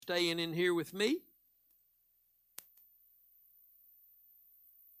staying in here with me.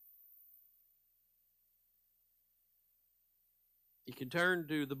 You can turn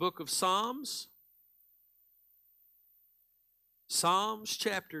to the book of Psalms. Psalms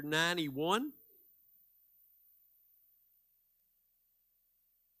chapter 91.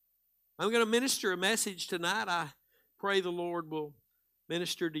 I'm going to minister a message tonight. I pray the Lord will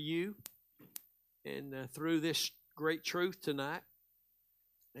minister to you and through this great truth tonight.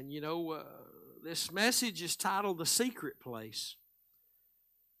 And you know, this message is titled The Secret Place.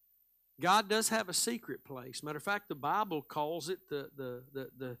 God does have a secret place. Matter of fact, the Bible calls it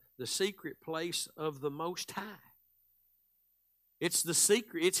the secret place of the Most High. It's the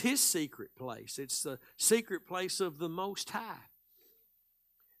secret, it's His secret place. It's the secret place of the Most High.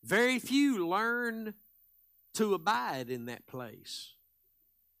 Very few learn to abide in that place.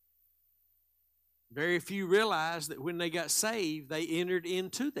 Very few realize that when they got saved, they entered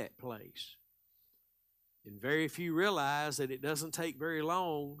into that place. And very few realize that it doesn't take very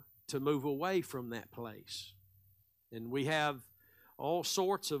long to move away from that place. And we have all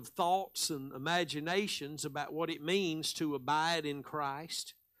sorts of thoughts and imaginations about what it means to abide in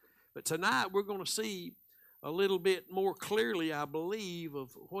Christ. But tonight we're going to see a little bit more clearly, I believe,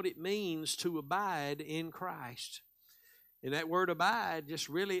 of what it means to abide in Christ. And that word abide just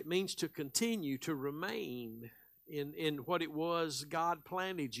really, it means to continue, to remain in what it was God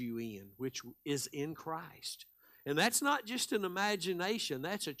planted you in, which is in Christ. And that's not just an imagination,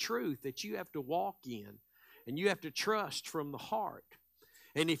 that's a truth that you have to walk in and you have to trust from the heart.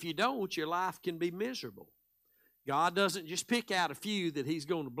 And if you don't, your life can be miserable. God doesn't just pick out a few that He's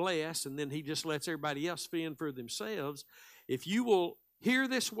going to bless and then He just lets everybody else fend for themselves. If you will hear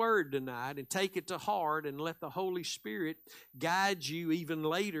this word tonight and take it to heart and let the Holy Spirit guide you even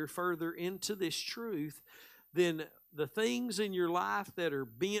later further into this truth, then the things in your life that are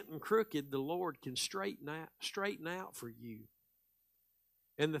bent and crooked, the Lord can straighten out for you.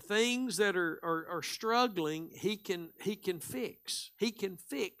 And the things that are struggling, He can fix. He can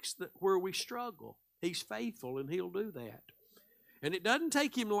fix where we struggle. He's faithful and He'll do that. And it doesn't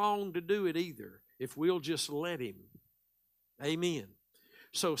take Him long to do it either if we'll just let Him. Amen.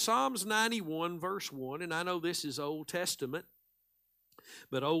 So Psalms 91 verse 1, and I know this is Old Testament,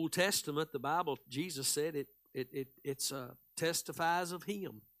 but Old Testament, the Bible, Jesus said it testifies of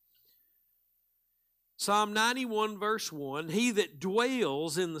Him. Psalm 91 verse 1, He that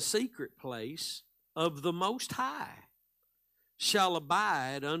dwells in the secret place of the Most High shall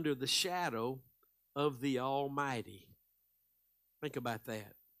abide under the shadow of the Almighty. Think about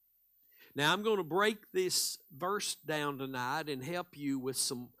that. Now I'm going to break this verse down tonight and help you with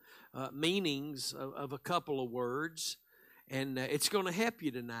some meanings of a couple of words. And it's going to help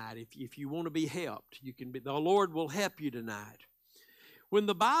you tonight. If you want to be helped, the Lord will help you tonight. When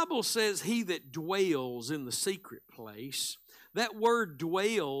the Bible says He that dwells in the secret place, that word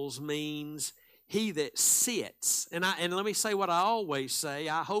dwells means He that sits. And let me say what I always say.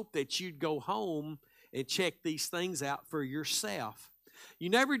 I hope that you'd go home and check these things out for yourself. You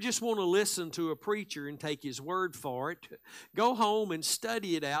never just want to listen to a preacher and take his word for it. Go home and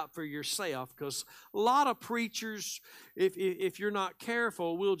study it out for yourself, because a lot of preachers, if you're not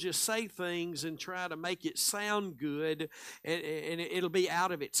careful, will just say things and try to make it sound good, and it'll be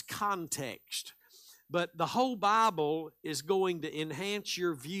out of its context. But the whole Bible is going to enhance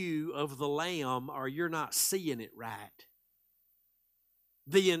your view of the Lamb, or you're not seeing it right.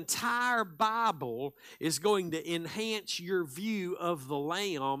 The entire Bible is going to enhance your view of the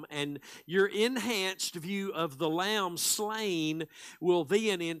Lamb, and your enhanced view of the Lamb slain will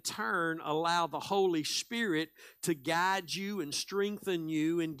then in turn allow the Holy Spirit to guide you and strengthen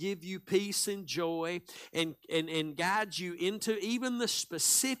you and give you peace and joy and guide you into even the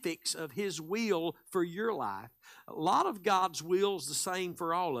specifics of His will for your life. A lot of God's will is the same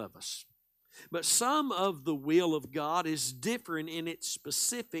for all of us. But some of the will of God is different in its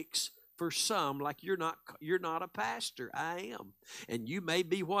specifics for some. Like you're not a pastor, I am. And you may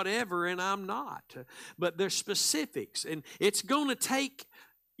be whatever and I'm not. But there's specifics. And it's going to take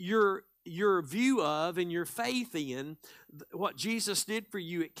your view of and your faith in what Jesus did for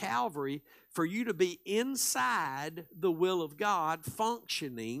you at Calvary for you to be inside the will of God,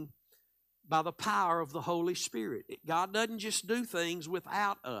 functioning by the power of the Holy Spirit. God doesn't just do things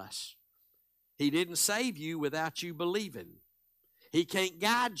without us. He didn't save you without you believing. He can't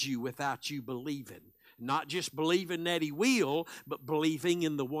guide you without you believing. Not just believing that He will, but believing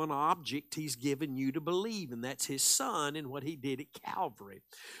in the one object He's given you to believe, and that's His Son and what He did at Calvary.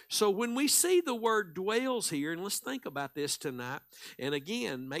 So when we see the word dwells here, and let's think about this tonight, and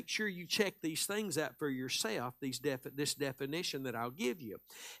again, make sure you check these things out for yourself, this definition that I'll give you.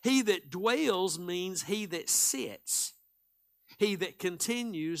 He that dwells means he that sits, he that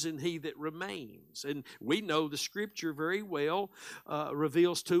continues, and he that remains. And we know the Scripture very well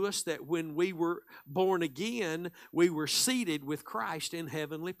reveals to us that when we were born again, we were seated with Christ in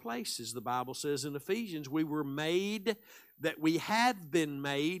heavenly places. The Bible says in Ephesians, we were made, that we have been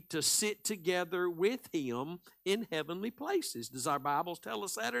made to sit together with Him in heavenly places. Does our Bibles tell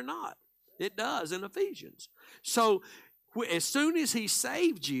us that or not? It does in Ephesians. So as soon as He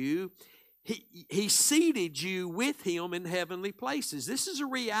saved you, He seated you with Him in heavenly places. This is a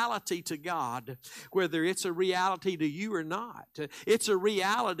reality to God, whether it's a reality to you or not. It's a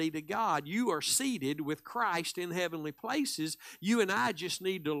reality to God. You are seated with Christ in heavenly places. You and I just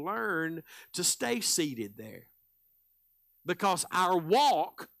need to learn to stay seated there. Because our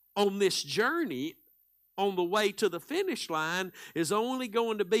walk on this journey, on the way to the finish line, is only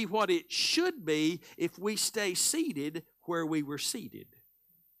going to be what it should be if we stay seated where we were seated,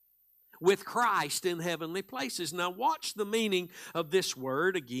 with Christ in heavenly places. Now watch the meaning of this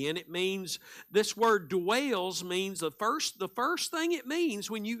word again. It means, this word dwells means, the first thing it means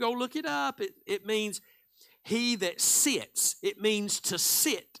when you go look it up, it means he that sits. It means to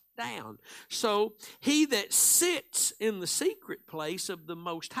sit down. So he that sits in the secret place of the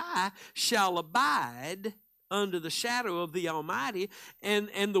Most High shall abide under the shadow of the Almighty. And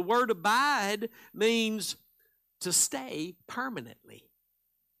the word abide means to stay permanently.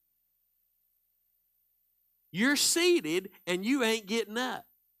 You're seated and you ain't getting up.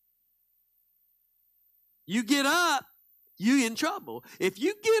 You get up, you in trouble. If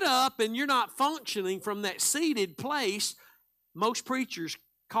you get up and you're not functioning from that seated place, most preachers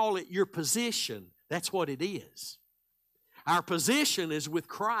call it your position. That's what it is. Our position is with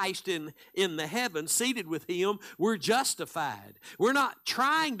Christ in the heavens, seated with Him. We're justified. We're not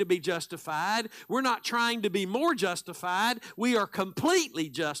trying to be justified. We're not trying to be more justified. We are completely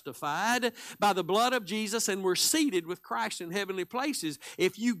justified by the blood of Jesus, and we're seated with Christ in heavenly places.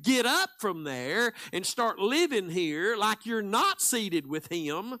 If you get up from there and start living here like you're not seated with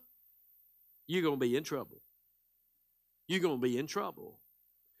Him, you're going to be in trouble. You're going to be in trouble.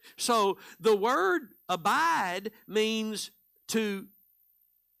 So the word abide means to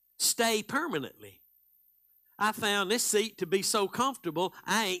stay permanently. I found this seat to be so comfortable,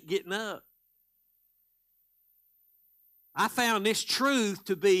 I ain't getting up. I found this truth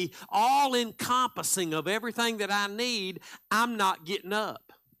to be all-encompassing of everything that I need. I'm not getting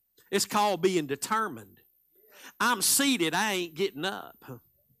up. It's called being determined. I'm seated, I ain't getting up.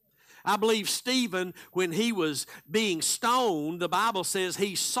 I believe Stephen, when he was being stoned, the Bible says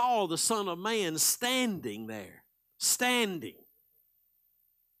he saw the Son of Man standing there. Standing.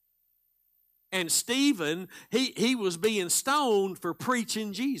 And Stephen, he was being stoned for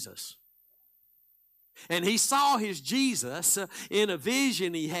preaching Jesus. And he saw his Jesus in a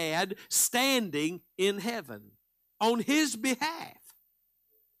vision he had standing in heaven on his behalf.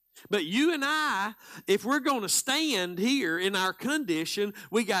 But you and I, if we're going to stand here in our condition,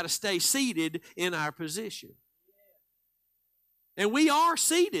 we got to stay seated in our position. And we are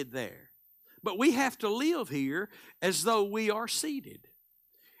seated there. But we have to live here as though we are seated.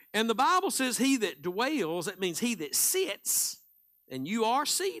 And the Bible says he that dwells, that means he that sits, and you are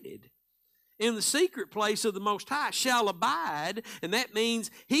seated in the secret place of the Most High, shall abide, and that means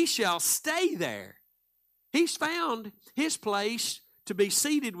he shall stay there. He's found his place to be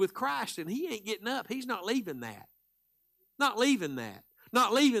seated with Christ, and he ain't getting up. He's not leaving that. Not leaving that.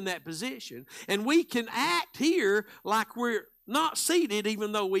 Not leaving that position. And we can act here like we're not seated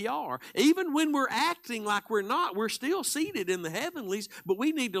even though we are. Even when we're acting like we're not, we're still seated in the heavenlies, but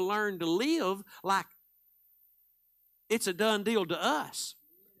we need to learn to live like it's a done deal to us.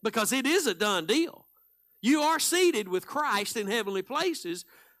 Because it is a done deal. You are seated with Christ in heavenly places,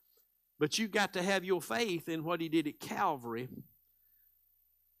 but you've got to have your faith in what He did at Calvary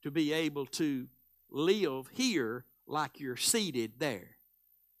to be able to live here like you're seated there.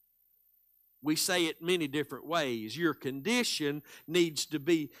 We say it many different ways. Your condition needs to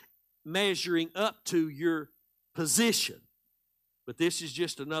be measuring up to your position. But this is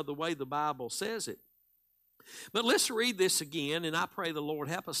just another way the Bible says it. But let's read this again, and I pray the Lord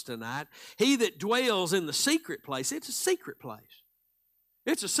help us tonight. He that dwells in the secret place, it's a secret place.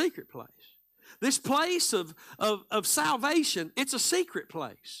 It's a secret place. This place of salvation, it's a secret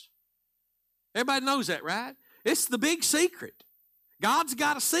place. Everybody knows that, right? It's the big secret. God's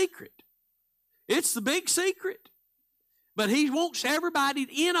got a secret. It's the big secret. But he wants everybody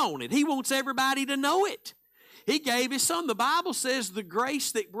in on it. He wants everybody to know it. He gave his son. The Bible says the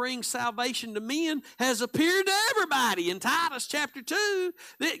grace that brings salvation to men has appeared to everybody. In Titus chapter 2,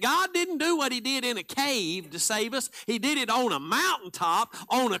 that God didn't do what he did in a cave to save us. He did it on a mountaintop,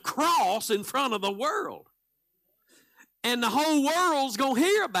 on a cross in front of the world. And the whole world's going to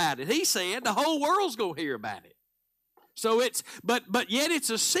hear about it. He said the whole world's going to hear about it. So but yet it's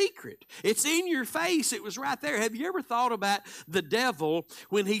a secret. It's in your face. It was right there. Have you ever thought about the devil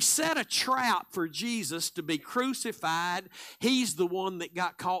when he set a trap for Jesus to be crucified? He's the one that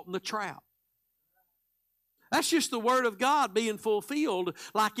got caught in the trap. That's just the word of God being fulfilled,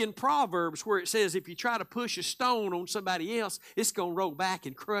 like in Proverbs where it says if you try to push a stone on somebody else, it's going to roll back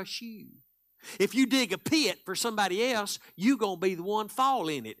and crush you. If you dig a pit for somebody else, you're going to be the one fall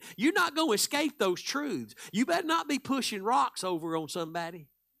in it. You're not going to escape those truths. You better not be pushing rocks over on somebody.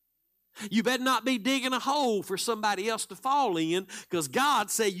 You better not be digging a hole for somebody else to fall in, because God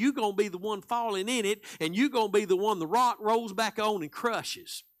said you're going to be the one falling in it, and you're going to be the one the rock rolls back on and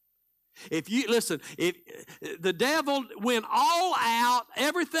crushes. If the devil went all out,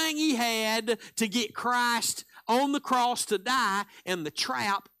 everything he had to get Christ on the cross to die, and the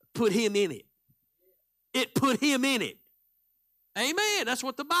trap put him in it. It put him in it. Amen. That's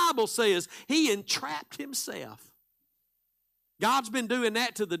what the Bible says. He entrapped himself. God's been doing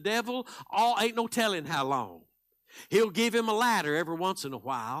that to the devil ain't no telling how long. He'll give him a ladder every once in a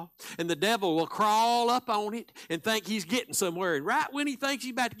while, and the devil will crawl up on it and think he's getting somewhere. And right when he thinks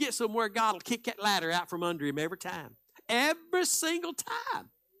he's about to get somewhere, God will kick that ladder out from under him every time. Every single time.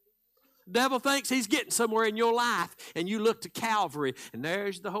 Devil thinks he's getting somewhere in your life, and you look to Calvary, and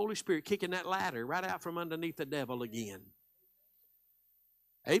there's the Holy Spirit kicking that ladder right out from underneath the devil again.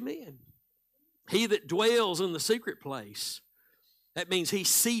 Amen. He that dwells in the secret place, that means he's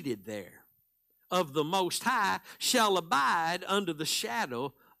seated there, of the Most High, shall abide under the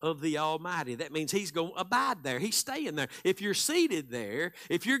shadow of the Almighty. That means he's going to abide there. He's staying there. If you're seated there,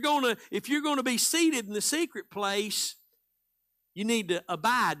 if you're going to be seated in the secret place, you need to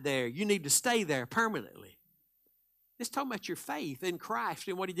abide there. You need to stay there permanently. It's talking about your faith in Christ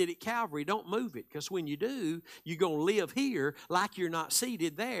and what he did at Calvary. Don't move it, because when you do, you're going to live here like you're not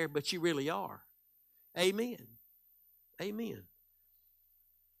seated there, but you really are. Amen. Amen.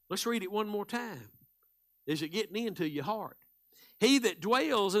 Let's read it one more time. Is it getting into your heart? He that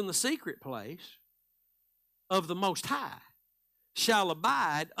dwells in the secret place of the Most High shall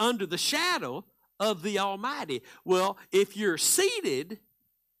abide under the shadow of the Almighty. Well, if you're seated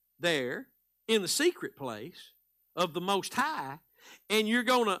there in the secret place of the Most High, and you're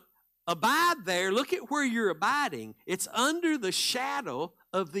going to abide there, look at where you're abiding. It's under the shadow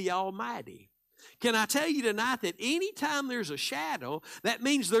of the Almighty. Can I tell you tonight that anytime there's a shadow, that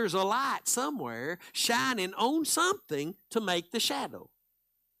means there's a light somewhere shining on something to make the shadow.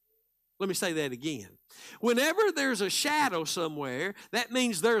 Let me say that again. Whenever there's a shadow somewhere, that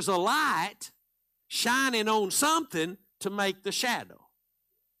means there's a light shining on something to make the shadow.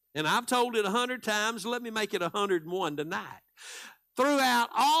 And I've told it 100 times. Let me make it 101 tonight. Throughout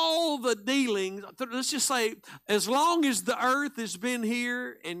all the dealings, let's just say, as long as the earth has been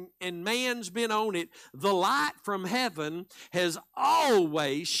here and man's been on it, the light from heaven has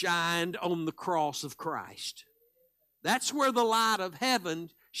always shined on the cross of Christ. That's where the light of heaven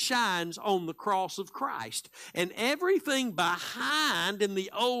shines, on the cross of Christ. And everything behind in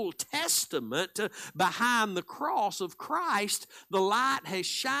the Old Testament, behind the cross of Christ, the light has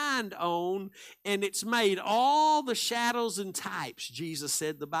shined on, and it's made all the shadows and types, Jesus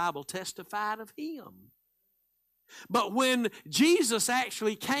said, the Bible testified of him. But when Jesus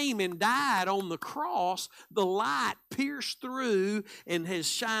actually came and died on the cross, the light pierced through and has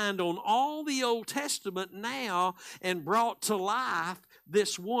shined on all the Old Testament now and brought to life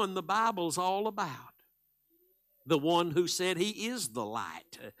this one the Bible's all about. The one who said he is the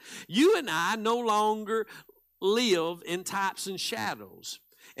light. You and I no longer live in types and shadows,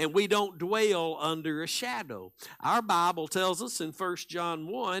 and we don't dwell under a shadow. Our Bible tells us in 1 John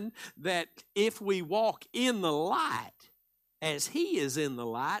 1 that if we walk in the light as he is in the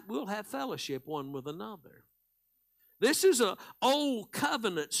light, we'll have fellowship one with another. This is an old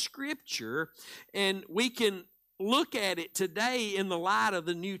covenant scripture, and we can look at it today in the light of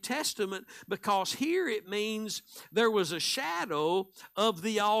the New Testament, because here it means there was a shadow of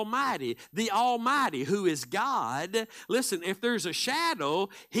the Almighty who is God. Listen, if there's a shadow,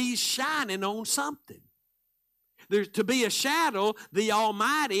 he's shining on something. to be a shadow, the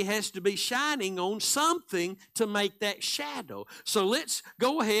Almighty has to be shining on something to make that shadow. So let's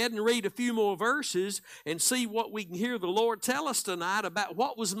go ahead and read a few more verses and see what we can hear the Lord tell us tonight about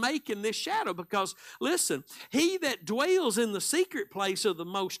what was making this shadow. Because, listen, he that dwells in the secret place of the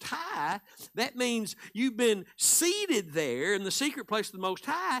Most High, that means you've been seated there in the secret place of the Most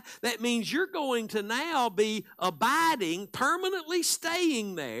High. That means you're going to now be abiding, permanently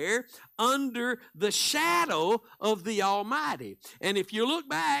staying there under the shadow of the Almighty. And if you look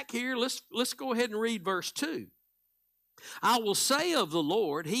back here, let's go ahead and read verse 2. I will say of the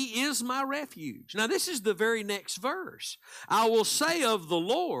Lord, He is my refuge. Now this is the very next verse. I will say of the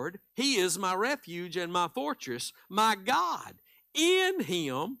Lord, He is my refuge and my fortress, my God. In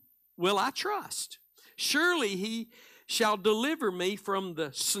Him will I trust. Surely He shall deliver me from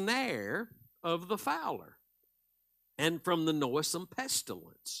the snare of the fowler and from the noisome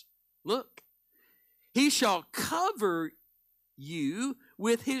pestilence. Look, He shall cover you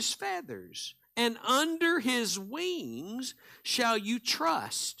with His feathers, and under His wings shall you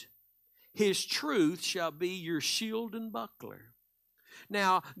trust. His truth shall be your shield and buckler.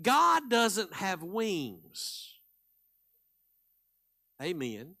 Now, God doesn't have wings.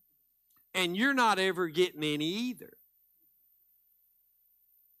 Amen. And you're not ever getting any either.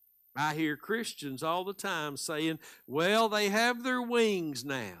 I hear Christians all the time saying, well, they have their wings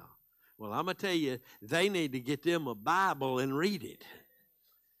now. Well, I'm going to tell you, they need to get them a Bible and read it.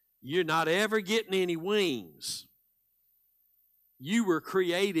 You're not ever getting any wings. You were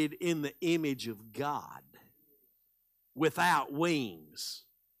created in the image of God without wings.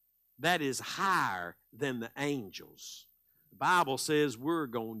 That is higher than the angels. The Bible says we're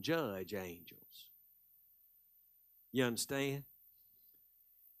going to judge angels. You understand?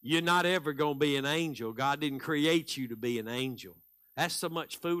 You're not ever going to be an angel. God didn't create you to be an angel. That's so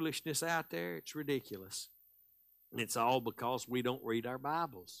much foolishness out there, it's ridiculous. And it's all because we don't read our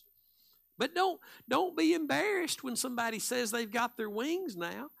Bibles. But don't be embarrassed when somebody says they've got their wings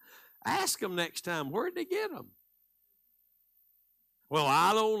now. Ask them next time, where'd they get them? Well,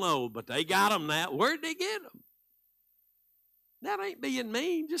 I don't know, but they got them now. Where'd they get them? That ain't being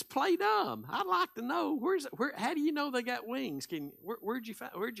mean. Just play dumb. I'd like to know how do you know they got wings? Where'd you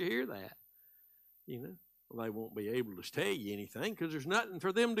hear that? You know, well, they won't be able to tell you anything because there's nothing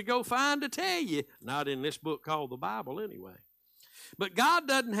for them to go find to tell you. Not in this book called the Bible, anyway. But God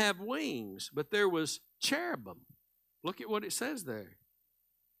doesn't have wings, but there was cherubim. Look at what it says there.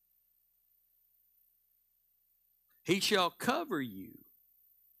 He shall cover you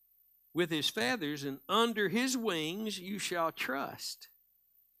with His feathers, and under His wings you shall trust.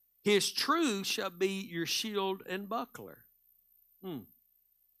 His truth shall be your shield and buckler.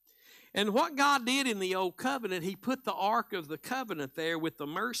 And what God did in the Old Covenant, He put the Ark of the Covenant there with the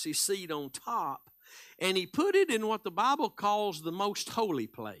mercy seat on top, and He put it in what the Bible calls the most holy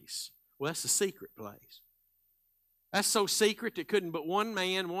place. Well, that's a secret place. That's so secret that couldn't but one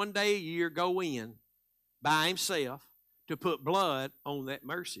man one day a year go in by himself to put blood on that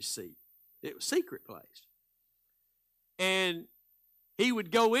mercy seat. It was a secret place. And he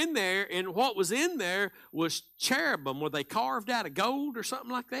would go in there, and what was in there was cherubim. Were they carved out of gold or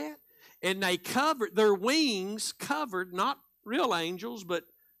something like that? And they covered, their wings covered, not real angels, but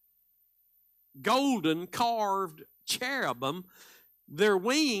golden carved cherubim. Their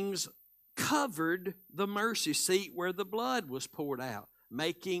wings covered the mercy seat where the blood was poured out,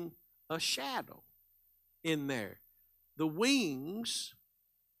 making a shadow in there. The wings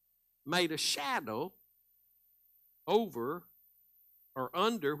made a shadow over or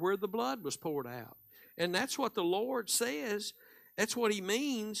under where the blood was poured out. And that's what the Lord says. That's what He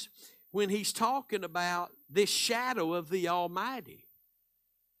means when He's talking about this shadow of the Almighty.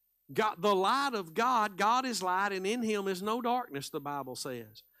 God, the light of God, God is light, and in Him is no darkness, the Bible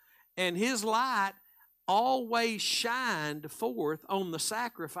says. And His light always shined forth on the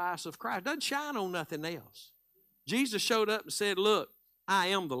sacrifice of Christ. It doesn't shine on nothing else. Jesus showed up and said, look, I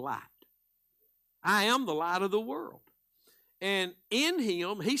am the light. I am the light of the world. And in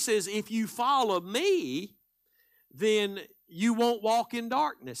Him, He says, if you follow me, then you won't walk in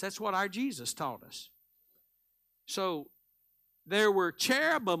darkness. That's what our Jesus taught us. So there were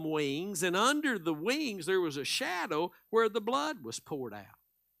cherubim wings, and under the wings there was a shadow where the blood was poured out.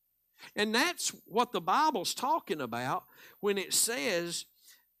 And that's what the Bible's talking about when it says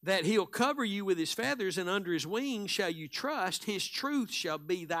that He'll cover you with His feathers, and under His wings shall you trust. His truth shall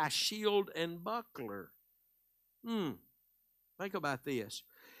be thy shield and buckler. Think about this.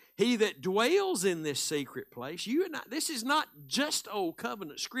 He that dwells in this secret place, you and I, this is not just Old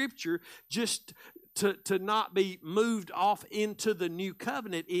Covenant Scripture just to not be moved off into the new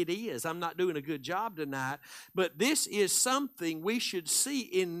covenant. It is. I'm not doing a good job tonight, but this is something we should see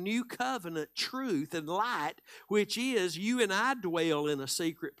in new covenant truth and light, which is you and I dwell in a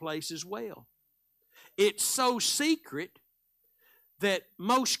secret place as well. It's so secret that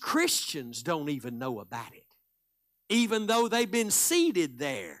most Christians don't even know about it, even though they've been seated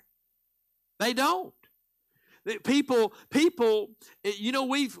there. They don't. People, you know,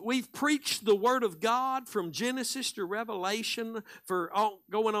 we've preached the Word of God from Genesis to Revelation for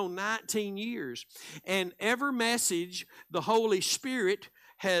going on 19 years. And every message, the Holy Spirit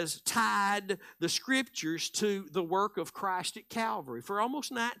has tied the Scriptures to the work of Christ at Calvary for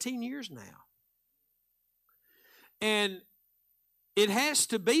almost 19 years now. And it has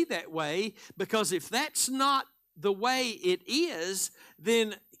to be that way, because if that's not the way it is,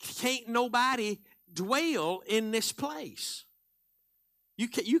 then can't nobody dwell in this place. You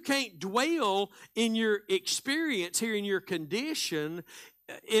can't dwell in your experience here, in your condition,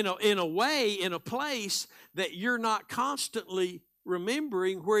 in a way, in a place that you're not constantly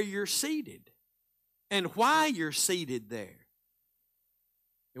remembering where you're seated and why you're seated there.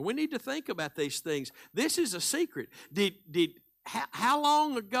 And we need to think about these things. This is a secret. How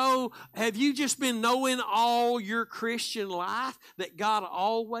long ago have you just been knowing all your Christian life that God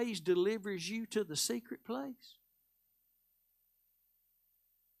always delivers you to the secret place?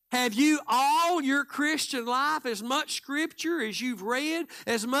 Have you all your Christian life, as much Scripture as you've read,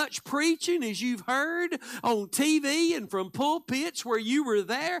 as much preaching as you've heard on TV and from pulpits where you were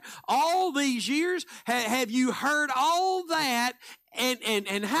there all these years? Have you heard all that?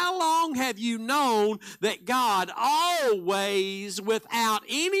 And how long have you known that God always, without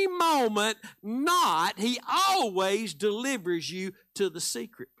any moment, He always delivers you to the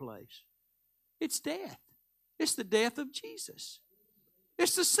secret place? It's death. It's the death of Jesus.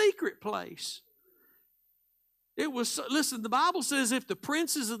 It's the secret place. Listen, the Bible says if the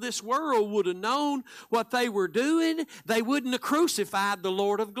princes of this world would have known what they were doing, they wouldn't have crucified the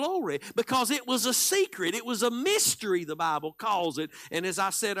Lord of glory, because it was a secret. It was a mystery, the Bible calls it. And as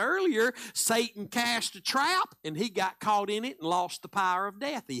I said earlier, Satan cast a trap and he got caught in it and lost the power of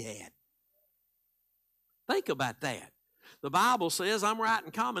death he had. Think about that. The Bible says, I'm writing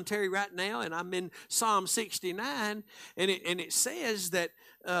commentary right now, and I'm in Psalm 69, and it says that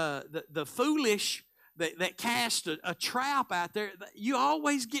the foolish that cast a trap out there, you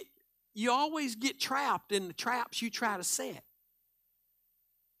always get trapped in the traps you try to set.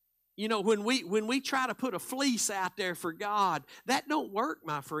 You know, when we try to put a fleece out there for God, that don't work,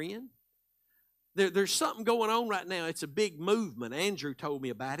 my friend. There's something going on right now. It's a big movement. Andrew told me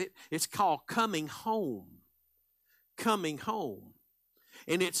about it. It's called Coming Home. Coming home.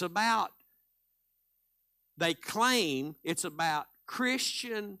 And it's about, they claim it's about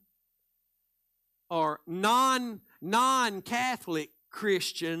Christian or non-Catholic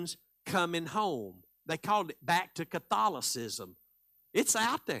Christians coming home. They called it back to Catholicism. It's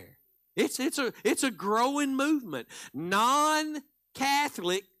out there. It's a growing movement.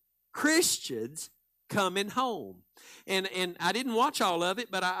 Non-Catholic Christians coming home. And I didn't watch all of it,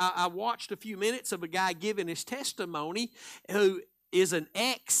 but I watched a few minutes of a guy giving his testimony who is an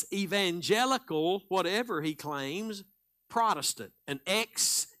ex-evangelical, whatever he claims, Protestant. An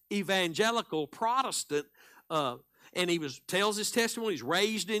ex-evangelical Protestant, and he tells his testimony. He's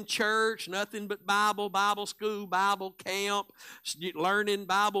raised in church, nothing but Bible school, Bible camp, learning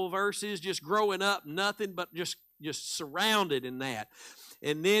Bible verses, just growing up, nothing but just surrounded in that.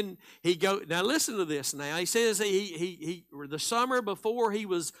 And then now listen to this now. He says he the summer before he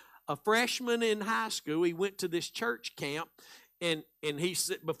was a freshman in high school, he went to this church camp, and he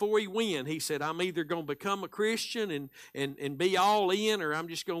said, before he went, he said, I'm either going to become a Christian and be all in, or I'm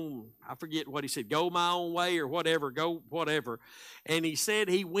just going, I forget what he said, go my own way or whatever, go whatever. And he said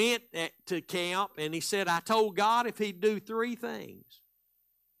he went to camp, and he said, I told God if he'd do three things,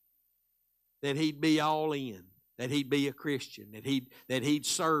 that he'd be all in. That he'd be a Christian, that he'd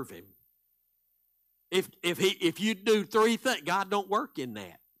serve him. If you do three things, God don't work in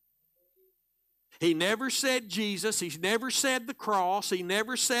that. He never said Jesus. He never said the cross. He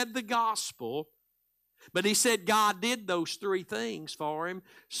never said the gospel. But he said God did those three things for him.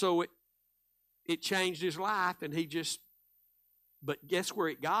 So it changed his life, and but guess where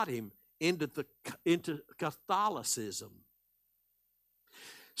it got him? Into Catholicism.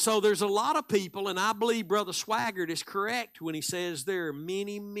 So there's a lot of people, and I believe Brother Swaggart is correct when he says there are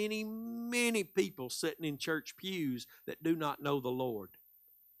many, many, many people sitting in church pews that do not know the Lord.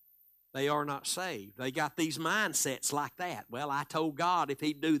 They are not saved. They got these mindsets like that. Well, I told God if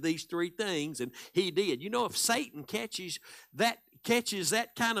he'd do these three things, and he did. You know, if Satan catches catches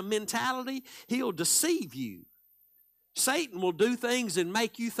that kind of mentality, he'll deceive you. Satan will do things and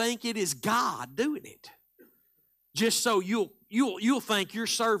make you think it is God doing it. Just so you'll think you're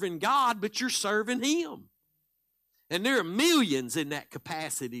serving God, but you're serving him. And there are millions in that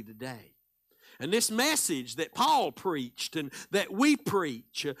capacity today. And this message that Paul preached and that we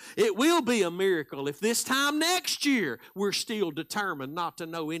preach, it will be a miracle if this time next year we're still determined not to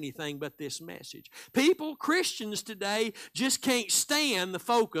know anything but this message. People, Christians today, just can't stand the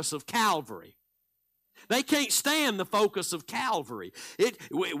focus of Calvary. They can't stand the focus of Calvary.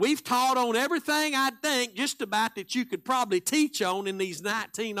 We've taught on everything, I think, just about that you could probably teach on in these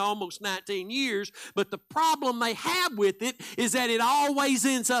almost 19 years. But the problem they have with it is that it always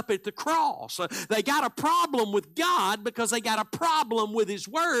ends up at the cross. They got a problem with God because they got a problem with His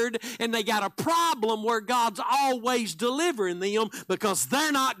Word, and they got a problem where God's always delivering them because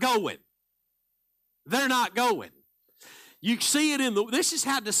they're not going. They're not going. You see it this is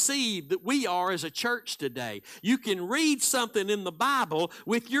how deceived that we are as a church today. You can read something in the Bible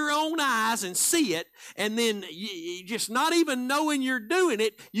with your own eyes and see it, and then you just not even knowing you're doing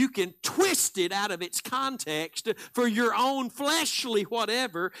it, you can twist it out of its context for your own fleshly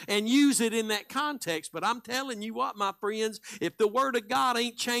whatever and use it in that context. But I'm telling you what, my friends, if the Word of God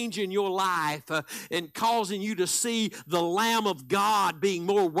ain't changing your life and causing you to see the Lamb of God being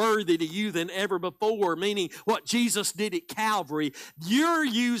more worthy to you than ever before, meaning what Jesus did at Calvary, you're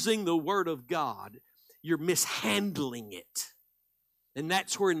using the Word of God. You're mishandling it. And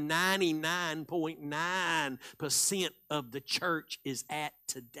that's where 99.9% of the church is at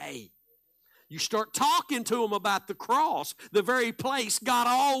today. You start talking to them about the cross, the very place God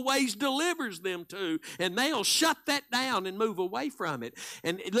always delivers them to, and they'll shut that down and move away from it.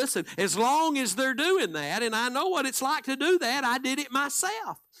 And listen, as long as they're doing that, and I know what it's like to do that, I did it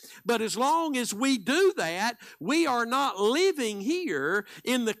myself. But as long as we do that, we are not living here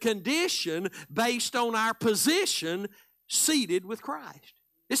in the condition based on our position seated with Christ.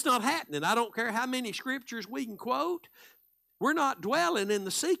 It's not happening. I don't care how many scriptures we can quote. We're not dwelling in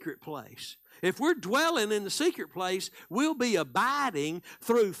the secret place. If we're dwelling in the secret place, we'll be abiding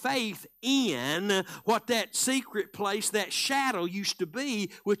through faith in what that secret place, that shadow used to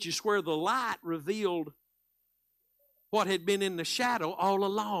be, which is where the light revealed what had been in the shadow all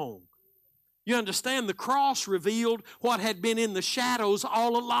along. You understand? The cross revealed what had been in the shadows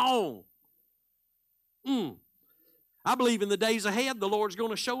all along. I believe in the days ahead, the Lord's going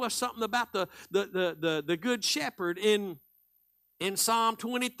to show us something about the good shepherd in Psalm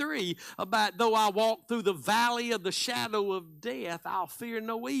 23, about though I walk through the valley of the shadow of death, I'll fear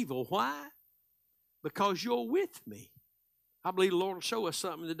no evil. Why? Because you're with me. I believe the Lord will show us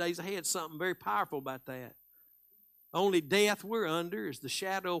something in the days ahead, something very powerful about that. Only death we're under is the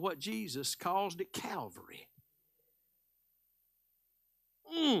shadow of what Jesus caused at Calvary.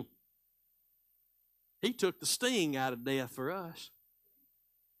 He took the sting out of death for us.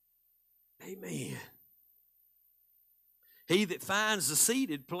 Amen. He that finds the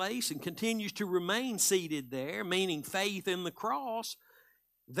seated place and continues to remain seated there, meaning faith in the cross,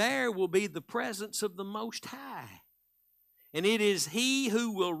 there will be the presence of the Most High. And it is he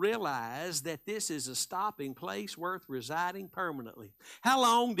who will realize that this is a stopping place worth residing permanently. How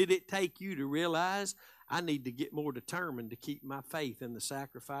long did it take you to realize I need to get more determined to keep my faith in the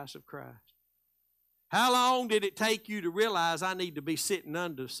sacrifice of Christ? How long did it take you to realize I need to be sitting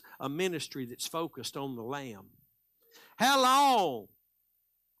under a ministry that's focused on the Lamb? How long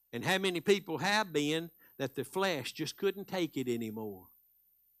and how many people have been that the flesh just couldn't take it anymore?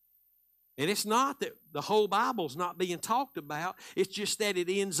 And it's not that the whole Bible's not being talked about. It's just that it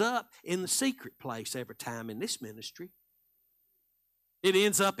ends up in the secret place every time in this ministry. It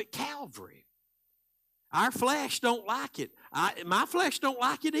ends up at Calvary. Our flesh don't like it. My flesh don't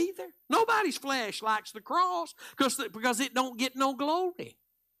like it either. Nobody's flesh likes the cross because it don't get no glory.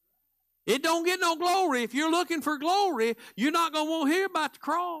 It don't get no glory. If you're looking for glory, you're not going to want to hear about the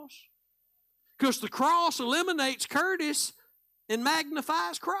cross. Because the cross eliminates Curtis and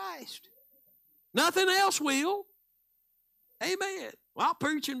magnifies Christ. Nothing else will. Amen. Well, I'm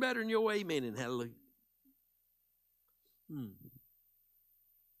preaching better than your amen and hallelujah.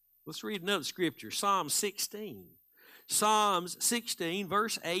 Let's read another scripture. Psalm 16. Psalms 16,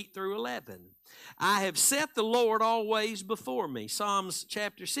 verse 8 through 11. I have set the Lord always before me. Psalms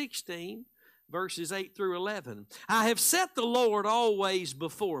chapter 16, verses 8 through 11. I have set the Lord always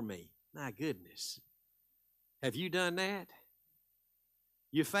before me. My goodness. Have you done that?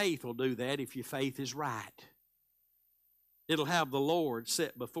 Your faith will do that if your faith is right. It'll have the Lord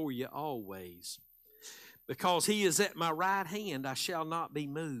set before you always. Because he is at my right hand, I shall not be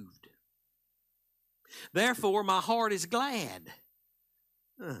moved. Therefore, my heart is glad,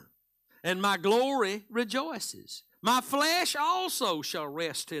 And my glory rejoices. My flesh also shall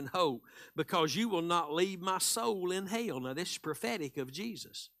rest in hope, because you will not leave my soul in hell. Now, this is prophetic of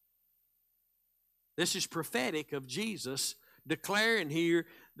Jesus. This is prophetic of Jesus declaring here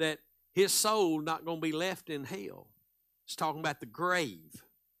that his soul not going to be left in hell. It's talking about the grave.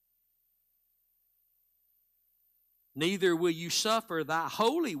 Neither will you suffer thy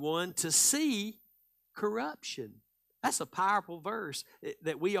Holy One to see corruption. That's a powerful verse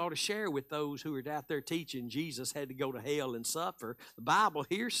that we ought to share with those who are out there teaching Jesus had to go to hell and suffer. The Bible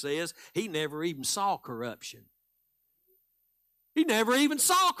here says he never even saw corruption. He never even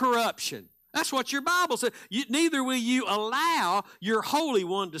saw corruption. That's what your Bible says. Neither will you allow your Holy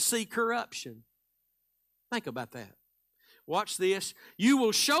One to see corruption. Think about that. Watch this. You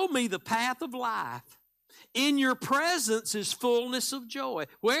will show me the path of life. In your presence is fullness of joy.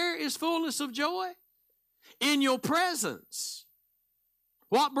 Where is fullness of joy? In your presence.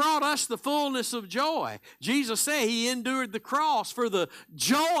 What brought us the fullness of joy? Jesus said he endured the cross for the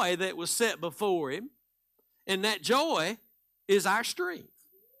joy that was set before him. And that joy is our strength.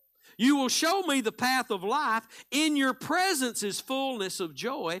 You will show me the path of life. In your presence is fullness of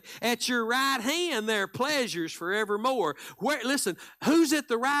joy. At your right hand there are pleasures forevermore. Listen, who's at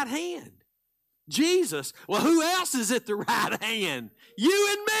the right hand? Jesus. Well, who else is at the right hand? You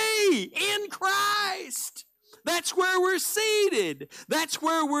and me in Christ. That's where we're seated. That's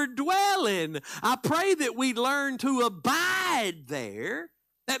where we're dwelling. I pray that we learn to abide there.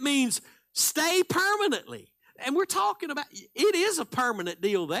 That means stay permanently. And we're talking about, it is a permanent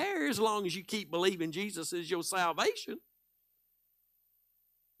deal there as long as you keep believing Jesus is your salvation.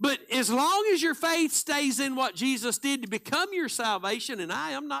 But as long as your faith stays in what Jesus did to become your salvation, and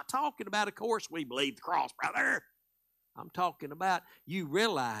I am not talking about, of course, we believe the cross, brother. I'm talking about you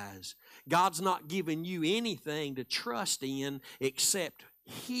realize God's not giving you anything to trust in except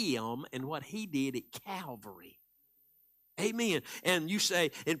Him and what He did at Calvary. Amen. And you say,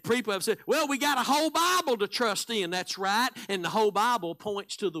 and people have said, well, we got a whole Bible to trust in. That's right. And the whole Bible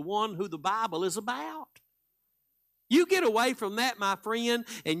points to the one who the Bible is about. You get away from that, my friend,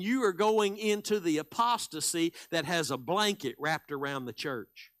 and you are going into the apostasy that has a blanket wrapped around the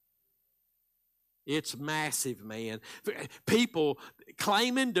church. It's massive, man. People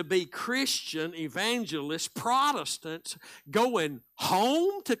claiming to be Christian evangelists, Protestants, going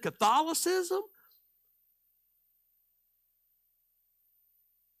home to Catholicism.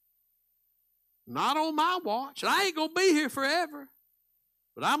 Not on my watch. I ain't going to be here forever.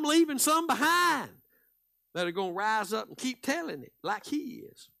 But I'm leaving some behind that are going to rise up and keep telling it like he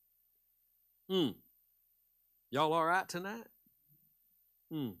is. Y'all all right tonight?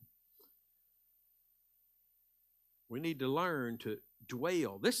 We need to learn to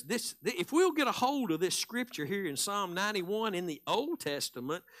dwell. If we'll get a hold of this scripture here in Psalm 91 in the Old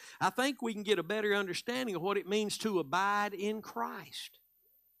Testament, I think we can get a better understanding of what it means to abide in Christ.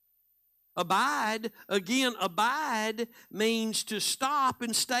 Abide means to stop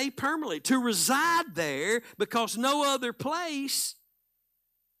and stay permanently, to reside there because no other place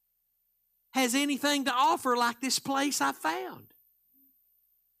has anything to offer like this place I found.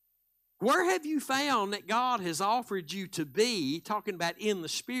 Where have you found that God has offered you to be, talking about in the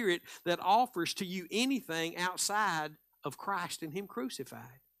Spirit, that offers to you anything outside of Christ and Him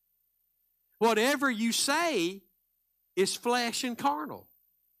crucified? Whatever you say is flesh and carnal.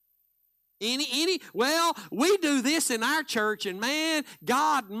 Well, we do this in our church, and man,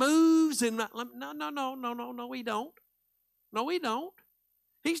 God moves, and no, we don't. No, we don't.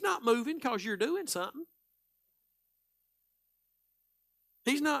 He's not moving because you're doing something.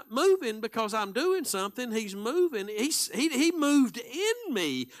 He's not moving because I'm doing something. He's moving. He moved in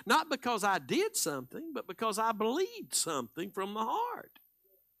me, not because I did something, but because I believed something from the heart.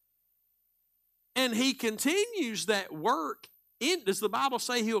 And He continues that work. Does the Bible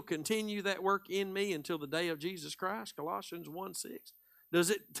say He'll continue that work in me until the day of Jesus Christ? Colossians 1:6.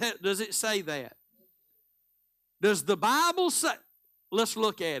 Does it say that? Does the Bible say? Let's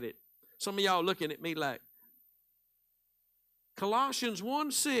look at it. Some of y'all looking at me like, Colossians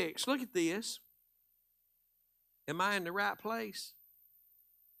 1:6. Look at this. Am I in the right place?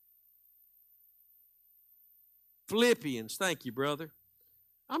 Philippians. Thank you, brother.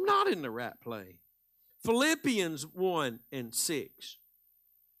 I'm not in the right place. Philippians 1:6.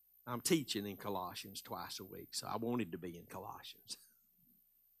 I'm teaching in Colossians twice a week, so I wanted to be in Colossians.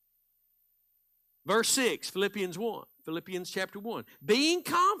 Verse 6, Philippians chapter 1. Being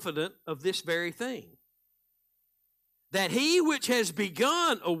confident of this very thing, that He which has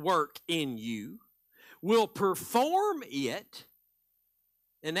begun a work in you will perform it,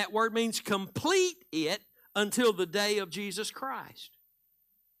 and that word means complete it, until the day of Jesus Christ.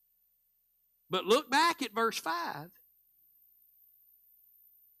 But look back at verse 5.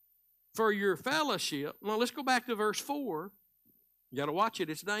 For your fellowship. Well, let's go back to verse 4. You got to watch it.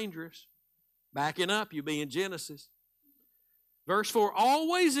 It's dangerous. Backing up, you'll be in Genesis. Verse 4,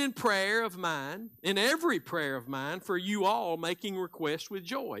 always in prayer of mine, in every prayer of mine, for you all, making request with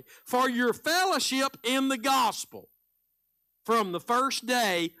joy, for your fellowship in the gospel, from the first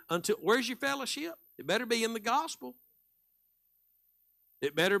day until, where's your fellowship? It better be in the gospel.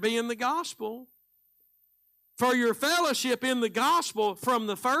 It better be in the gospel. For your fellowship in the gospel, from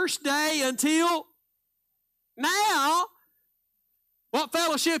the first day until now. What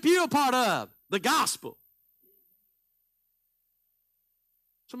fellowship you a part of? The gospel.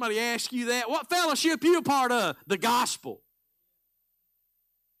 Somebody ask you that. What fellowship you a part of? The gospel.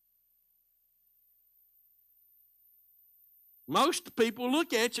 Most people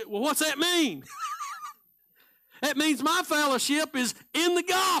look at you, well, what's that mean? That means my fellowship is in the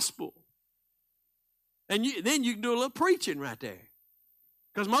gospel. And then you can do a little preaching right there.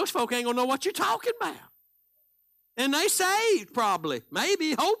 Because most folk ain't going to know what you're talking about. And they saved probably,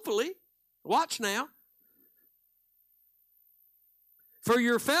 maybe, hopefully. Watch now. For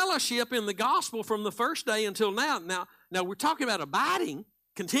your fellowship in the gospel from the first day until now. Now we're talking about abiding,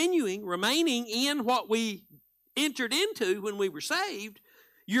 continuing, remaining in what we entered into when we were saved.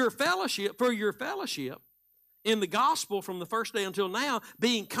 Your fellowship, for your fellowship in the gospel from the first day until now,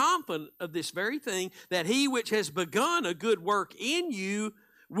 being confident of this very thing, that he which has begun a good work in you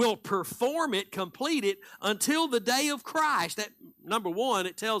will perform it, complete it, until the day of Christ. That, number one,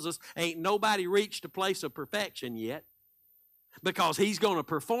 it tells us ain't nobody reached a place of perfection yet, because he's going to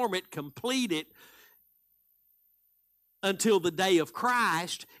perform it, complete it, until the day of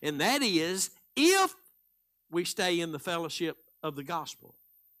Christ, and that is if we stay in the fellowship of the gospel.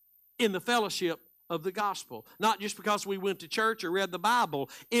 In the fellowship of the gospel. Not just because we went to church or read the Bible.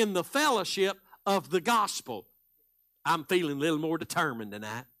 In the fellowship of the gospel. I'm feeling a little more determined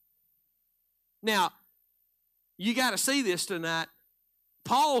tonight. Now, you got to see this tonight.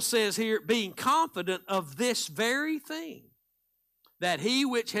 Paul says here, being confident of this very thing, that he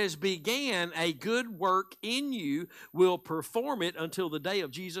which has began a good work in you will perform it until the day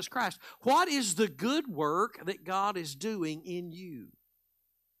of Jesus Christ. What is the good work that God is doing in you?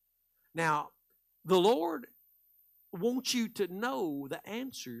 Now, the Lord wants you to know the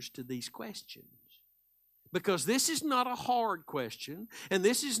answers to these questions. Because this is not a hard question, and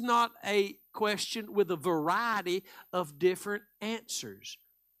this is not a question with a variety of different answers.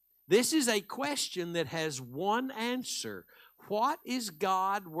 This is a question that has one answer. What is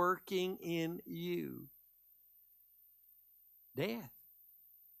God working in you? Death.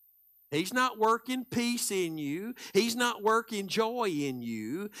 He's not working peace in you. He's not working joy in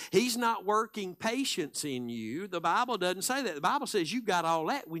you. He's not working patience in you. The Bible doesn't say that. The Bible says you got all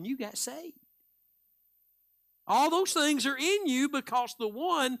that when you got saved. All those things are in you because the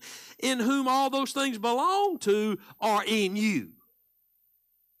one in whom all those things belong to are in you.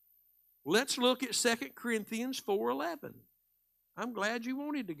 Let's look at 2 Corinthians 4:11. I'm glad you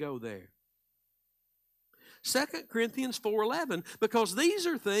wanted to go there. 2 Corinthians 4:11, because these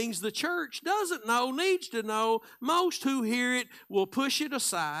are things the church doesn't know, needs to know. Most who hear it will push it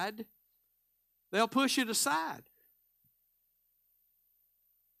aside. They'll push it aside.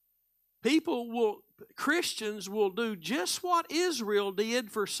 Christians will do just what Israel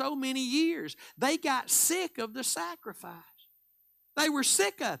did for so many years. They got sick of the sacrifice. They were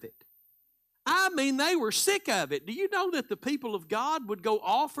sick of it. I mean, they were sick of it. Do you know that the people of God would go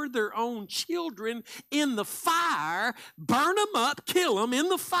offer their own children in the fire, burn them up, kill them in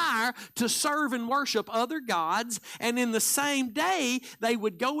the fire to serve and worship other gods, and in the same day, they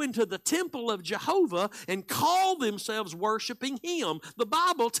would go into the temple of Jehovah and call themselves worshiping Him. The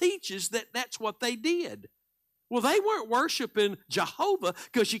Bible teaches that that's what they did. Well, they weren't worshiping Jehovah,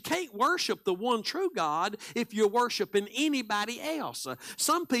 because you can't worship the one true God if you're worshiping anybody else.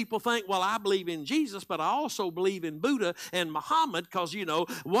 Some people think, well, I believe in Jesus, but I also believe in Buddha and Muhammad, because,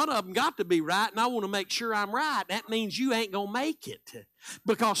 one of them got to be right, and I want to make sure I'm right. That means you ain't going to make it.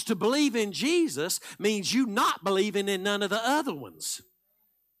 Because to believe in Jesus means you not believing in none of the other ones.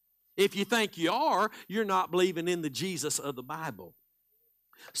 If you think you are, you're not believing in the Jesus of the Bible.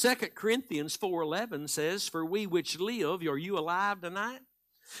 2 Corinthians 4:11 says, for we which live, are you alive tonight?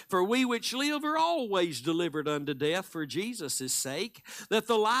 For we which live are always delivered unto death for Jesus' sake, that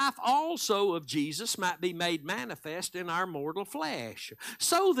the life also of Jesus might be made manifest in our mortal flesh.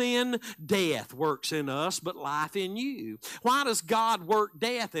 So then, death works in us, but life in you. Why does God work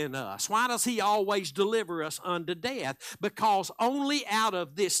death in us? Why does He always deliver us unto death? Because only out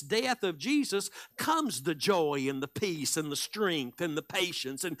of this death of Jesus comes the joy and the peace and the strength and the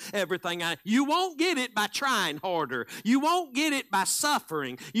patience and everything. You won't get it by trying harder. You won't get it by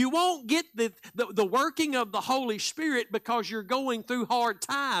suffering. You won't get the working of the Holy Spirit because you're going through hard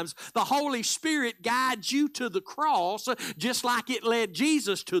times. The Holy Spirit guides you to the cross just like it led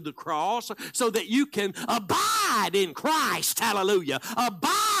Jesus to the cross so that you can abide in Christ. Hallelujah.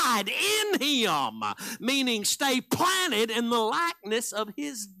 Abide in Him, meaning stay planted in the likeness of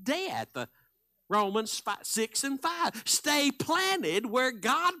His death. Romans 6 and 5. Stay planted where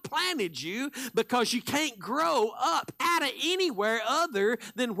God planted you because you can't grow up out of anywhere other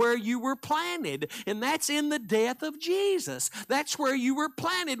than where you were planted. And that's in the death of Jesus. That's where you were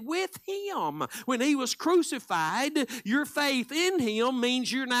planted with Him. When He was crucified, your faith in Him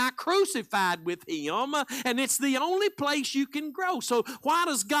means you're now crucified with Him. And it's the only place you can grow. So why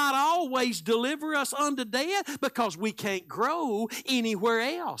does God always deliver us unto death? Because we can't grow anywhere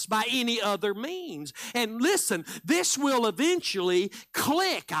else by any other means. And listen, this will eventually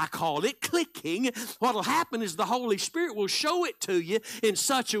click, I call it clicking. What will happen is the Holy Spirit will show it to you in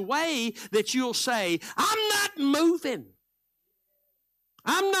such a way that you'll say, I'm not moving.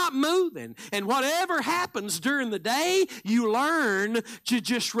 I'm not moving. And whatever happens during the day, you learn to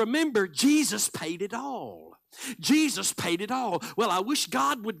just remember Jesus paid it all. Jesus paid it all. Well, I wish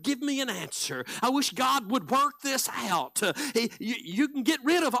God would give me an answer. I wish God would work this out. You can get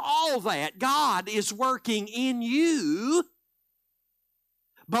rid of all that. God is working in you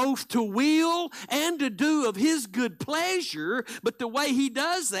both to will and to do of His good pleasure, but the way He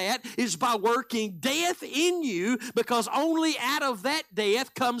does that is by working death in you, because only out of that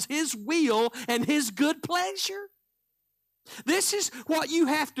death comes His will and His good pleasure. This is what you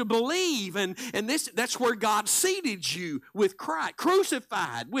have to believe, and that's where God seated you with Christ,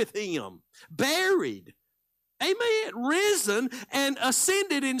 crucified with Him, buried, amen, risen and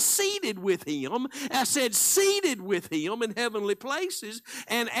ascended and seated with Him. I said seated with Him in heavenly places,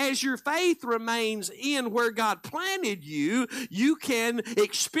 and as your faith remains in where God planted you, you can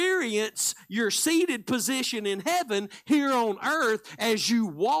experience your seated position in heaven here on earth as you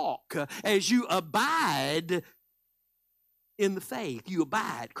walk, as you abide in the faith. You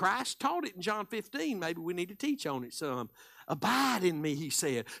abide. Christ taught it in John 15. Maybe we need to teach on it some. Abide in me, He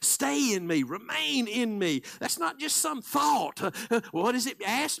said. Stay in me. Remain in me. That's not just some thought. What does it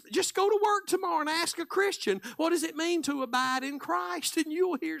ask? Just go to work tomorrow and ask a Christian, what does it mean to abide in Christ? And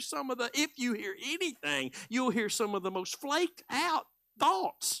you'll hear some of the, if you hear anything, you'll hear some of the most flaked out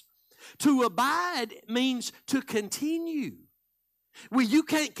thoughts. To abide means to continue. Well, you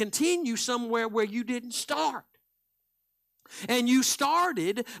can't continue somewhere where you didn't start. And you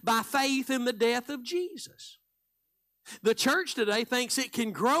started by faith in the death of Jesus. The church today thinks it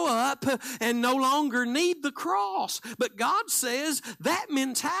can grow up and no longer need the cross. But God says that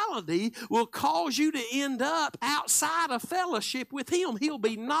mentality will cause you to end up outside of fellowship with Him. He'll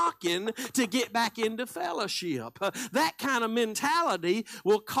be knocking to get back into fellowship. That kind of mentality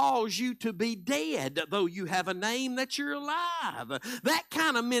will cause you to be dead, though you have a name that you're alive. That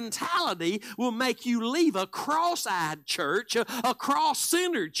kind of mentality will make you leave a cross-eyed church, a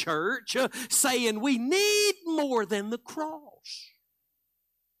cross-centered church, saying we need more than the cross.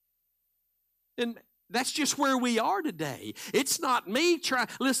 And that's just where we are today. It's not me trying.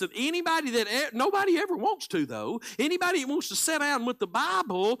 Listen, nobody ever wants to, though. Anybody that wants to sit down with the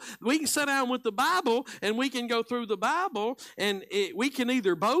Bible, we can sit down with the Bible and we can go through the Bible, and we can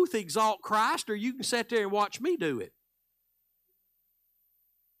either both exalt Christ, or you can sit there and watch me do it.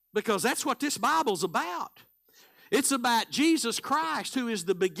 Because that's what this Bible's about. It's about Jesus Christ, who is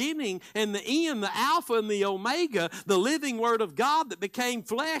the beginning and the end, the Alpha and the Omega, the living Word of God that became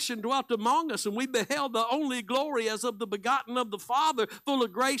flesh and dwelt among us, and we beheld the only glory as of the begotten of the Father, full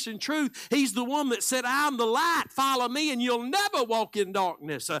of grace and truth. He's the one that said, I'm the light, follow me, and you'll never walk in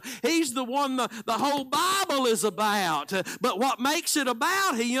darkness. He's the one the whole Bible is about. But what makes it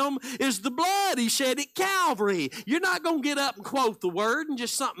about Him is the blood He shed at Calvary. You're not going to get up and quote the Word and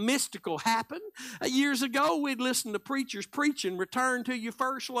just something mystical happen. Years ago, we'd listen to preachers preaching, return to your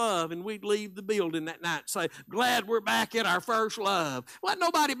first love, and we'd leave the building that night and say, glad we're back at our first love. Wasn't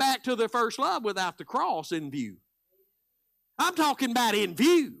nobody back to their first love without the cross in view. I'm talking about in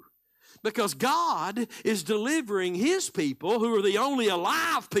view. Because God is delivering His people, who are the only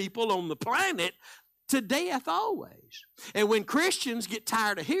alive people on the planet, to death always. And when Christians get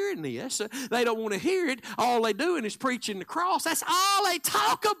tired of hearing this, they don't want to hear it. All they're doing is preaching the cross. That's all they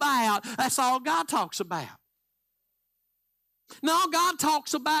talk about. That's all God talks about. No, God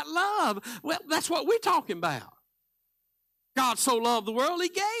talks about love. Well, that's what we're talking about. God so loved the world, He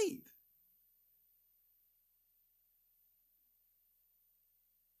gave.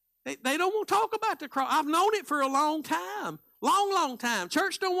 They don't want to talk about the cross. I've known it for a long time. Long time.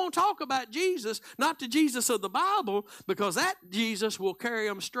 Church don't want to talk about Jesus, not the Jesus of the Bible, because that Jesus will carry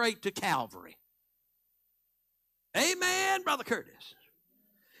them straight to Calvary. Amen, Brother Curtis.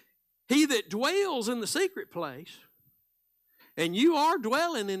 He that dwells in the secret place, and you are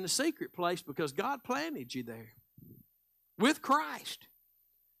dwelling in the secret place because God planted you there with Christ.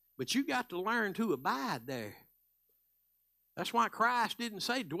 But you got to learn to abide there. That's why Christ didn't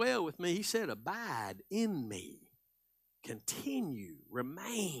say dwell with me. He said abide in me. Continue,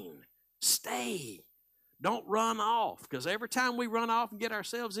 remain, stay. Don't run off, because every time we run off and get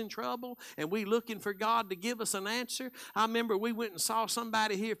ourselves in trouble and we looking for God to give us an answer. I remember we went and saw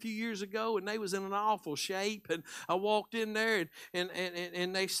somebody here a few years ago, and they was in an awful shape, and I walked in there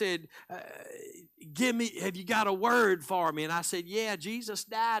and they said, have you got a word for me? And I said, yeah, Jesus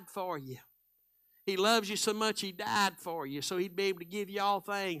died for you. He loves you so much He died for you so He'd be able to give you all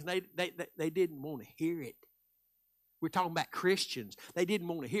things. They didn't want to hear it. We're talking about Christians. They didn't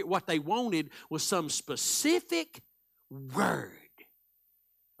want to hear it. What they wanted was some specific word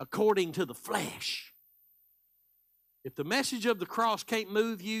according to the flesh. If the message of the cross can't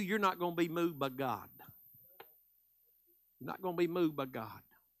move you, you're not going to be moved by God. You're not going to be moved by God.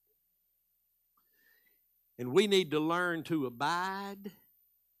 And we need to learn to abide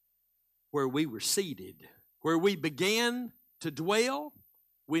where we were seated. Where we began to dwell,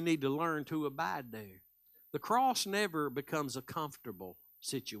 we need to learn to abide there. The cross never becomes a comfortable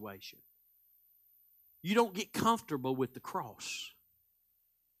situation. You don't get comfortable with the cross.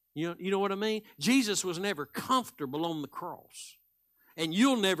 You know what I mean? Jesus was never comfortable on the cross. And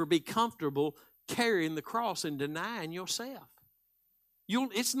you'll never be comfortable carrying the cross and denying yourself.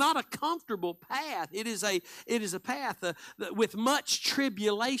 It's not a comfortable path. It is a path with much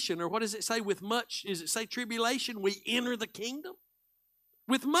tribulation. Or what does it say? Does it say tribulation? We enter the kingdom.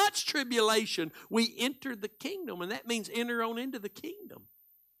 With much tribulation, we enter the kingdom, and that means enter on into the kingdom.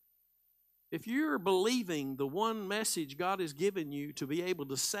 If you're believing the one message God has given you to be able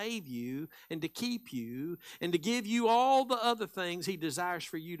to save you and to keep you and to give you all the other things He desires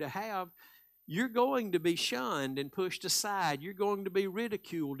for you to have, you're going to be shunned and pushed aside. You're going to be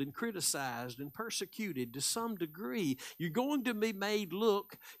ridiculed and criticized and persecuted to some degree. You're going to be made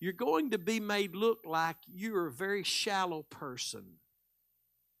look like you're a very shallow person.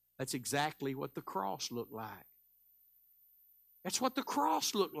 That's exactly what the cross looked like. That's what the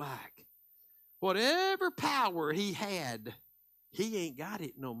cross looked like. Whatever power He had, He ain't got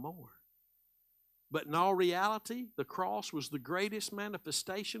it no more. But in all reality, the cross was the greatest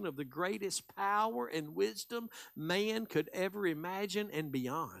manifestation of the greatest power and wisdom man could ever imagine and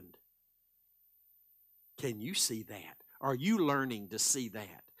beyond. Can you see that? Are you learning to see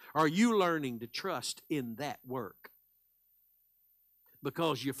that? Are you learning to trust in that work?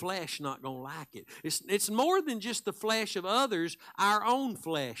 Because your flesh not going to like it. It's more than just the flesh of others. Our own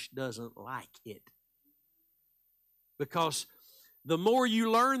flesh doesn't like it. Because the more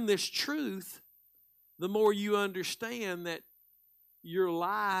you learn this truth, the more you understand that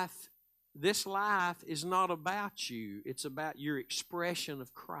this life is not about you. It's about your expression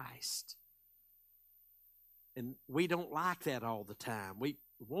of Christ. And we don't like that all the time. We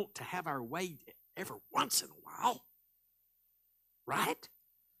want to have our way every once in a while. Right?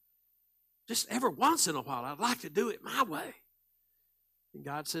 Just every once in a while, I'd like to do it my way. And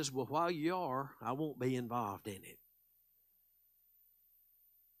God says, well, while you are, I won't be involved in it.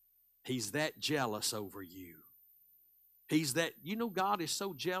 He's that jealous over you. God is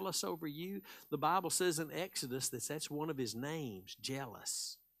so jealous over you. The Bible says in Exodus that's one of His names,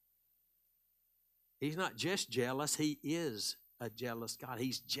 jealous. He's not just jealous, He is a jealous God.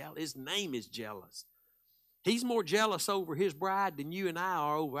 He's jealous. His name is jealous. He's more jealous over His bride than you and I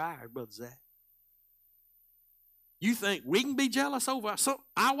are over ours, Brother Zach. You think we can be jealous over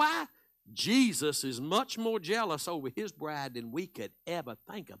our wife? Jesus is much more jealous over His bride than we could ever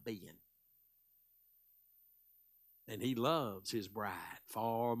think of being. And He loves His bride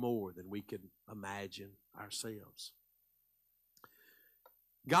far more than we could imagine ourselves.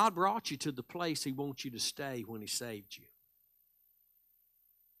 God brought you to the place He wants you to stay when He saved you.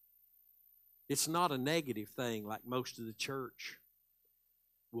 It's not a negative thing like most of the church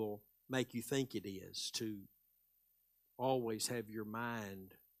will make you think it is, to always have your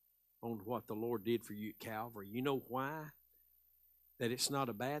mind on what the Lord did for you at Calvary. You know why? That it's not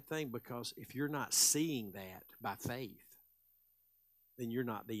a bad thing, because if you're not seeing that by faith, then you're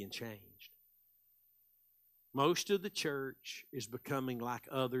not being changed. Most of the church is becoming like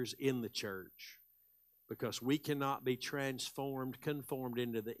others in the church because we cannot be conformed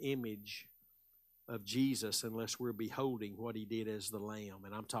into the image of Jesus unless we're beholding what He did as the Lamb.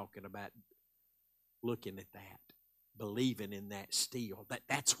 And I'm talking about looking at that, believing in that still.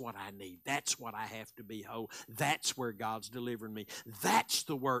 That's what I need. That's what I have to behold. That's where God's delivering me. That's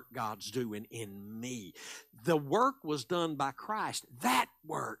the work God's doing in me. The work was done by Christ. That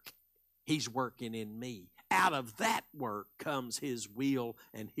work He's working in me. Out of that work comes His will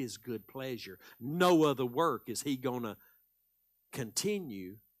and His good pleasure. No other work is He going to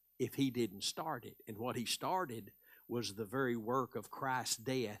continue if He didn't start it. And what He started was the very work of Christ's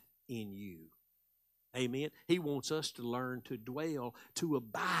death in you. Amen. He wants us to learn to dwell, to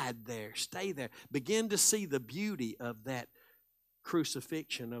abide there, stay there. Begin to see the beauty of that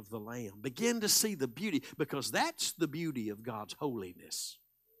crucifixion of the Lamb. Begin to see the beauty, because that's the beauty of God's holiness.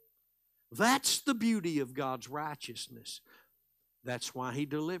 That's the beauty of God's righteousness. That's why He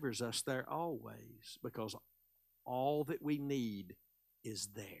delivers us there always, because all that we need is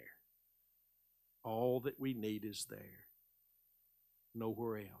there. All that we need is there.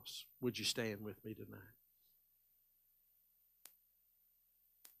 Nowhere else. Would you stand with me tonight?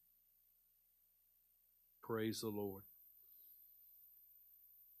 Praise the Lord.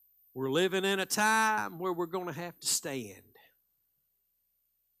 We're living in a time where we're going to have to stand.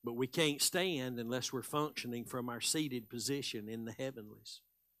 But we can't stand unless we're functioning from our seated position in the heavenlies.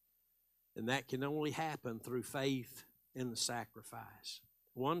 And that can only happen through faith in the sacrifice.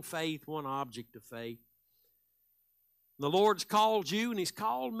 One faith, one object of faith. The Lord's called you and He's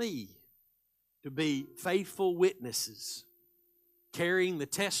called me to be faithful witnesses, carrying the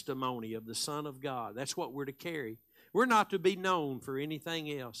testimony of the Son of God. That's what we're to carry. We're not to be known for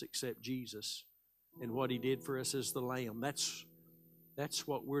anything else except Jesus and what He did for us as the Lamb. That's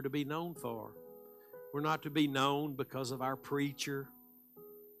what we're to be known for. We're not to be known because of our preacher.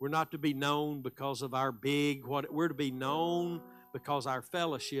 We're not to be known because of our we're to be known because our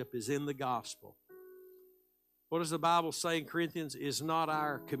fellowship is in the gospel. What does the Bible say in Corinthians? Is not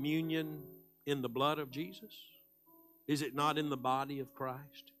our communion in the blood of Jesus? Is it not in the body of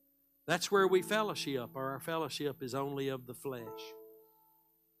Christ? That's where we fellowship, or our fellowship is only of the flesh.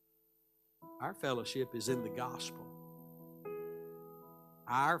 Our fellowship is in the gospel.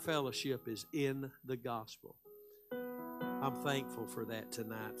 Our fellowship is in the gospel. I'm thankful for that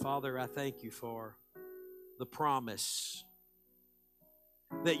tonight. Father, I thank You for the promise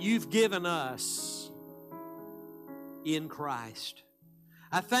that You've given us in Christ.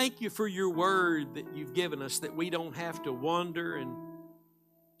 I thank You for Your word that You've given us, that we don't have to wonder and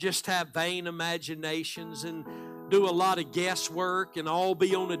just have vain imaginations and do a lot of guesswork and all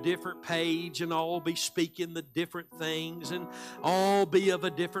be on a different page and all be speaking the different things and all be of a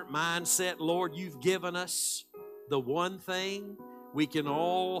different mindset. Lord, You've given us the one thing we can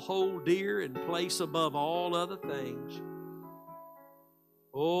all hold dear and place above all other things.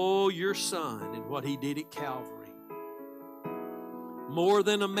 Oh, Your Son and what He did at Calvary. More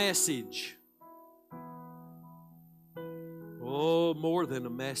than a message. Oh, more than a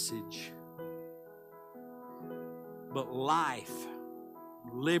message. But life,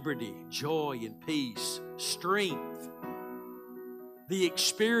 liberty, joy, and peace, strength, the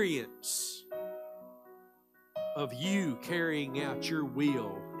experience of You carrying out Your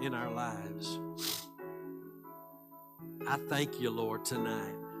will in our lives. I thank You, Lord,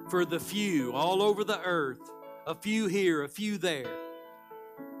 tonight for the few all over the earth, a few here, a few there,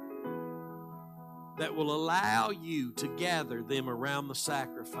 that will allow You to gather them around the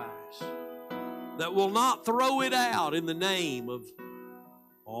sacrifice, that will not throw it out in the name of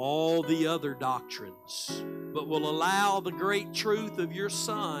all the other doctrines, but will allow the great truth of Your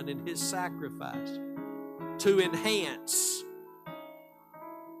Son and His sacrifice to enhance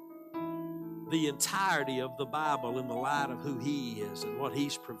the entirety of the Bible in the light of who He is and what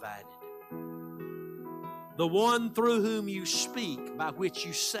He's provided. The one through whom You speak, by which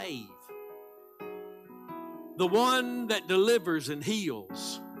You save. The one that delivers and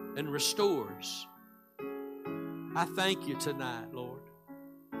heals and restores. I thank You tonight, Lord,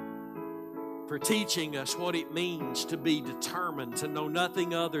 for teaching us what it means to be determined, to know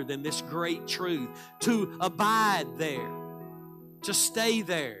nothing other than this great truth, to abide there, to stay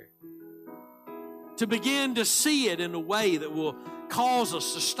there, to begin to see it in a way that will cause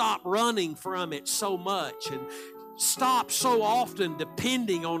us to stop running from it so much and stop so often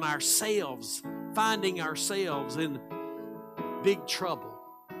depending on ourselves, finding ourselves in big trouble.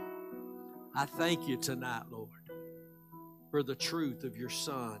 I thank you tonight, Lord, for the truth of your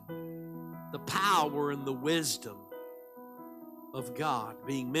Son, the power and the wisdom of God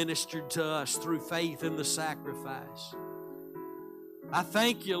being ministered to us through faith in the sacrifice. I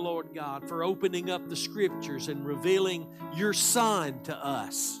thank you, Lord God, for opening up the Scriptures and revealing your Son to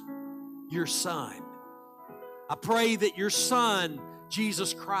us, your Son. I pray that your Son,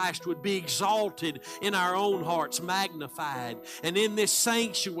 Jesus Christ, would be exalted in our own hearts, magnified, and in this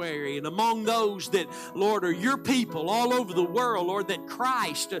sanctuary and among those that, Lord, are your people all over the world, Lord, that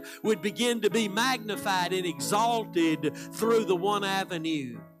Christ would begin to be magnified and exalted through the one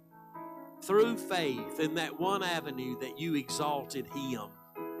avenue, through faith in that one avenue that you exalted him,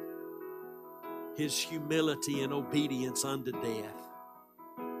 his humility and obedience unto death.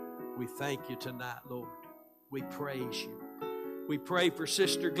 We thank you tonight, Lord. We praise you. We pray for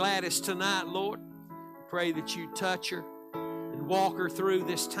Sister Gladys tonight, Lord. We pray that you touch her and walk her through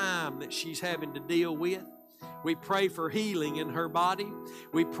this time that she's having to deal with. We pray for healing in her body.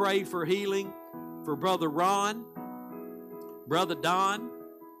 We pray for healing for Brother Ron, Brother Don,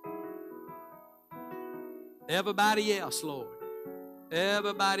 everybody else, Lord.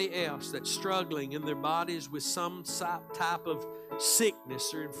 Everybody else that's struggling in their bodies with some type of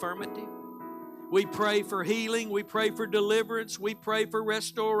sickness or infirmity. We pray for healing. We pray for deliverance. We pray for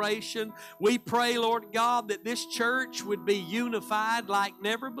restoration. We pray, Lord God, that this church would be unified like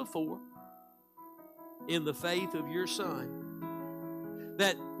never before in the faith of your Son.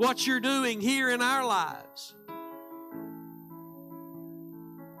 That what you're doing here in our lives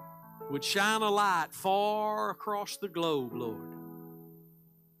would shine a light far across the globe, Lord.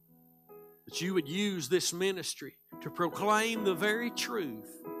 That you would use this ministry to proclaim the very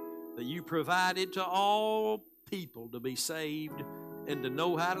truth that you provided to all people to be saved and to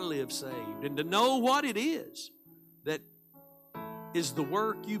know how to live saved and to know what it is that is the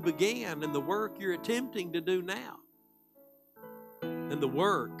work you began and the work you're attempting to do now and the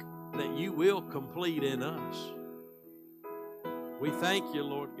work that you will complete in us. We thank you,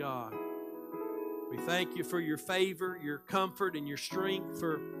 Lord God. We thank you for your favor, your comfort, and your strength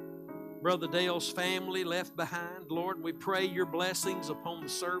for Brother Dale's family left behind. Lord, we pray your blessings upon the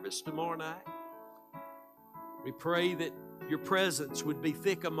service tomorrow night. We pray that your presence would be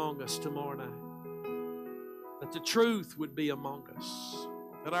thick among us tomorrow night. That the truth would be among us.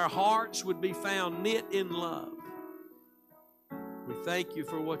 That our hearts would be found knit in love. We thank you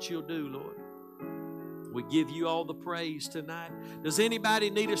for what you'll do, Lord. We give you all the praise tonight. Does anybody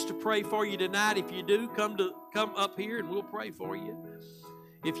need us to pray for you tonight? If you do, come up here and we'll pray for you.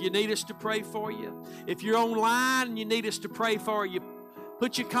 If you need us to pray for you, if you're online and you need us to pray for you,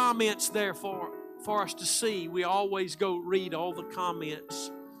 put your comments there for us to see. We always go read all the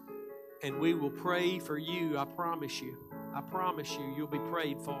comments and we will pray for you. I promise you. I promise you, you'll be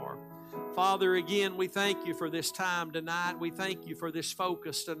prayed for. Father, again, we thank you for this time tonight. We thank you for this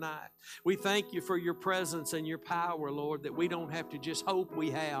focus tonight. We thank you for your presence and your power, Lord, that we don't have to just hope we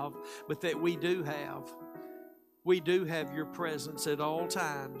have, but that we do have. We do have your presence at all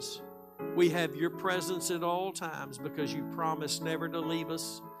times. We have your presence at all times because you promised never to leave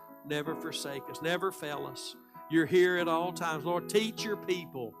us, never forsake us, never fail us. You're here at all times. Lord, teach your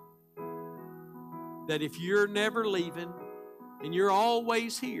people that if you're never leaving and you're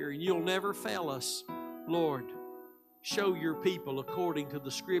always here and you'll never fail us, Lord, show your people according to the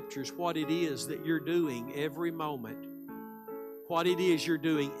Scriptures what it is that you're doing every moment. What it is you're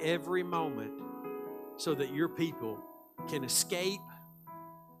doing every moment, so that your people can escape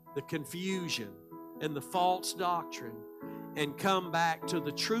the confusion and the false doctrine and come back to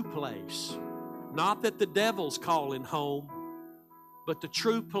the true place. Not that the devil's calling home, but the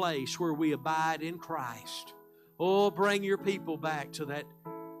true place where we abide in Christ. Oh, bring your people back to that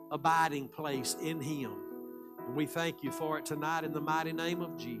abiding place in Him. And we thank you for it tonight in the mighty name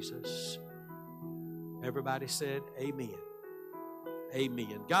of Jesus. Everybody said amen.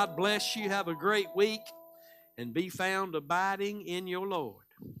 Amen. God bless you. Have a great week and be found abiding in your Lord.